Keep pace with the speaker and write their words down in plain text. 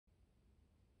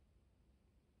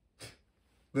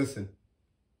Listen.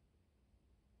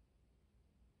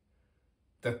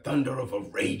 The thunder of a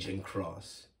raging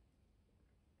cross.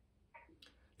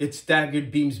 Its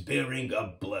staggered beams bearing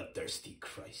a bloodthirsty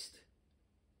Christ.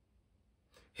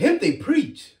 Him they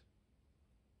preach.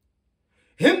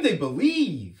 Him they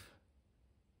believe.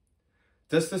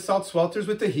 Thus the South swelters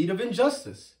with the heat of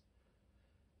injustice.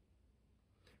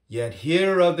 Yet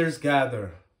here others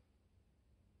gather.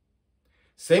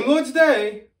 Same Lord's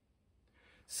Day,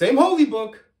 same holy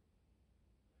book,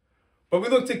 but we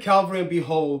look to Calvary and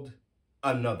behold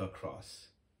another cross.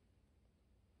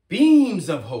 Beams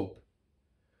of hope,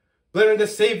 blending the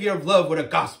Savior of love with a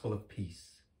gospel of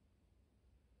peace.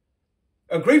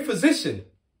 A great physician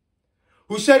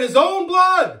who shed his own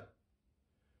blood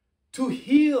to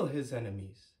heal his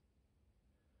enemies,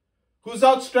 whose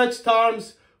outstretched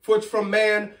arms forged from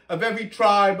man of every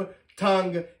tribe,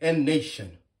 tongue, and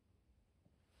nation.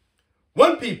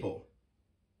 One people,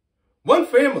 one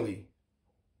family,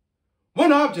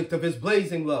 one object of his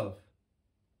blazing love.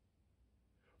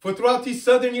 For throughout these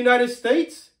southern United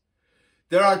States,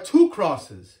 there are two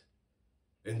crosses,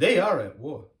 and they are at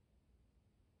war.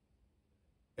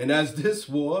 And as this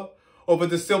war over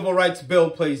the Civil Rights Bill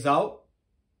plays out,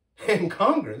 in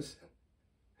Congress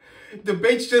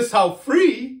debates just how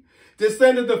free this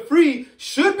land of the free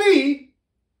should be,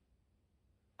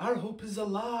 our hope is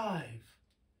alive.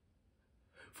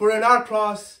 For in our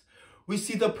cross, we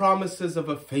see the promises of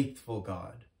a faithful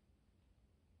God.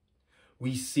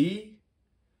 We see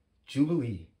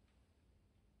Jubilee.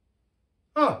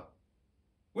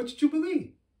 Which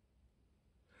Jubilee?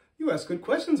 You ask good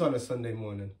questions on a Sunday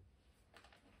morning.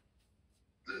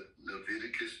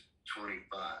 Leviticus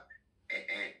 25.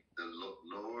 And the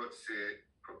Lord said,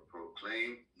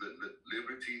 proclaim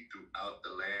liberty throughout the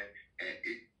land, and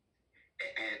it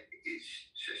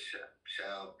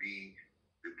shall be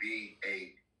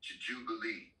a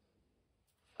jubilee.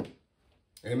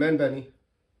 Amen, Benny.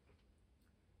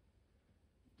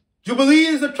 Jubilee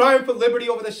is the triumph of liberty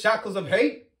over the shackles of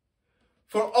hate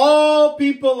for all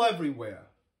people everywhere.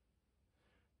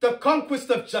 The conquest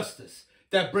of justice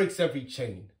that breaks every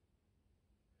chain.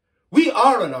 We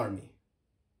are an army,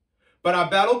 but our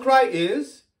battle cry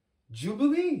is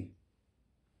Jubilee.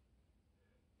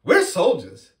 We're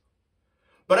soldiers,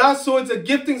 but our swords are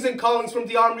giftings and callings from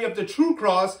the army of the true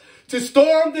cross to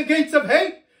storm the gates of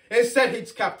hate and set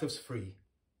hate's captives free.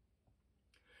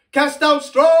 Cast down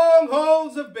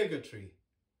strongholds of bigotry.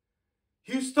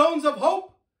 Hew stones of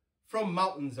hope from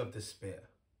mountains of despair.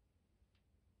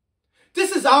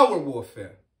 This is our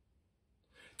warfare.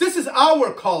 This is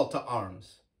our call to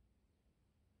arms.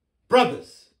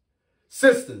 Brothers,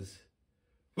 sisters,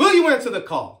 will you answer the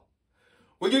call?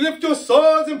 Will you lift your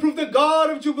swords and prove the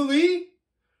God of Jubilee?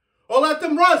 Or let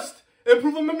them rust and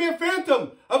prove him a mere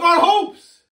phantom of our hopes?